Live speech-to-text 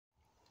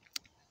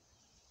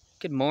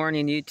Good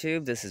morning,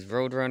 YouTube. This is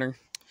Roadrunner.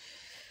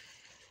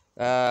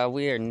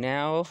 We are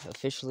now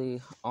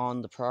officially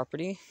on the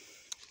property.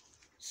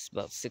 It's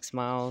about 6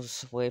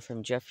 miles away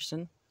from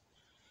Jefferson.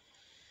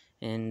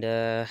 And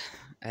I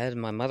had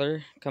my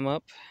mother come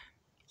up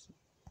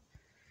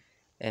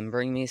and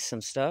bring me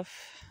some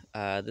stuff.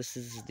 This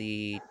is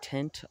the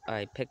tent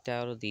I picked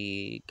out of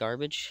the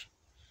garbage,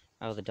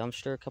 out of the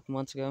dumpster a couple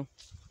months ago.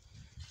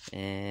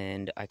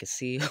 And I can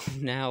see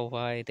now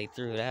why they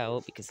threw it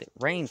out, because it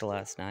rained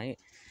last night.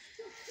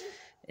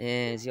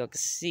 And as y'all can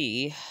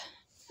see,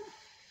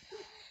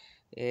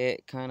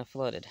 it kind of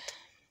flooded,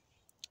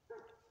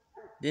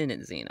 didn't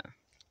it, Xena?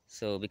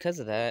 So because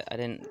of that, I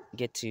didn't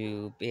get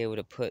to be able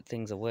to put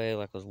things away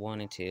like I was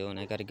wanting to, and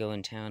I got to go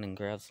in town and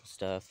grab some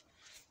stuff.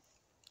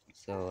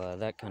 So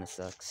that kind of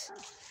sucks.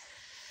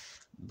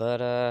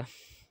 But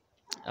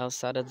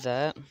outside of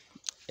that,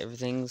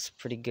 everything's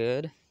pretty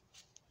good.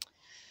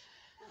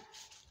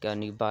 Got a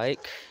new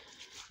bike.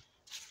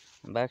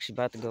 I'm actually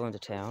about to go into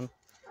town.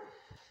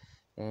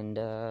 And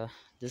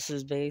this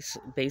is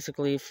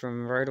basically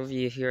from right over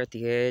here at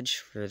the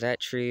edge, where that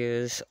tree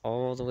is,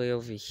 all the way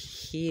over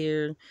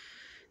here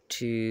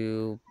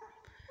to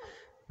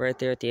right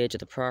there at the edge of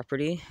the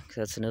property, because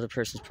that's another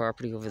person's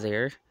property over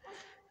there.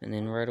 And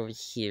then right over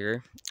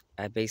here,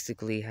 I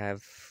basically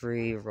have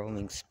free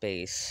roaming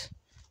space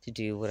to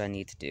do what I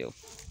need to do.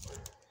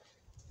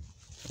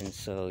 And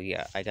so,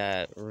 yeah, I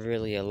got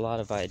really a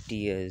lot of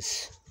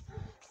ideas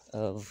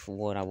of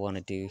what I want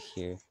to do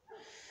here.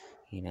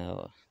 You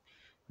know,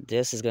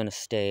 this is going to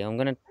stay. I'm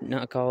going to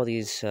knock all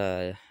these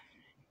dead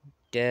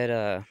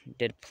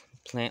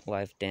plant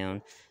life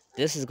down.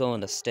 This is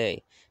going to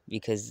stay,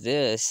 because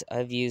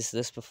I've used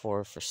this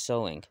before for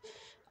sewing.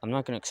 I'm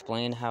not going to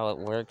explain how it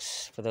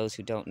works for those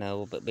who don't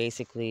know, but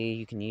basically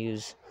you can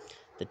use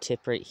the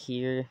tip right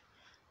here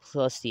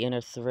plus the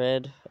inner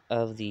thread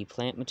of the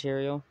plant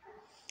material,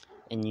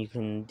 and you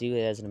can do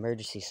it as an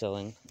emergency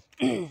sewing.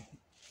 And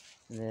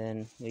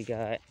then we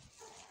got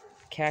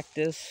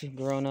cactus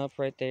growing up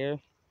right there.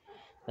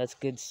 That's a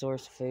good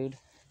source of food.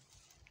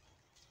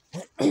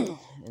 And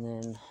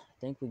then I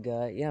think we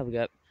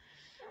got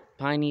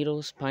pine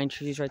needles, pine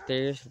trees right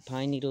there. So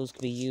pine needles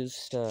can be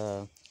used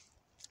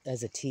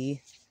as a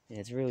tea, and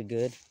it's really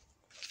good.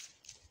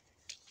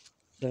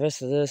 The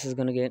rest of this is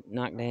going to get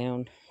knocked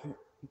down,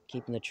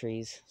 keeping the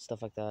trees,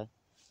 stuff like that.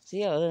 So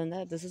yeah, other than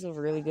that, this is a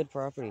really good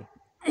property.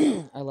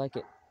 I like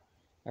it.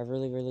 I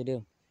really, really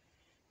do.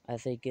 I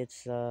think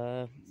it's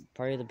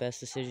probably the best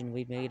decision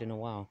we've made in a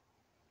while.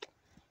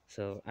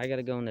 So I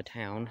gotta go into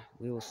town.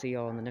 We will see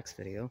y'all in the next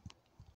video.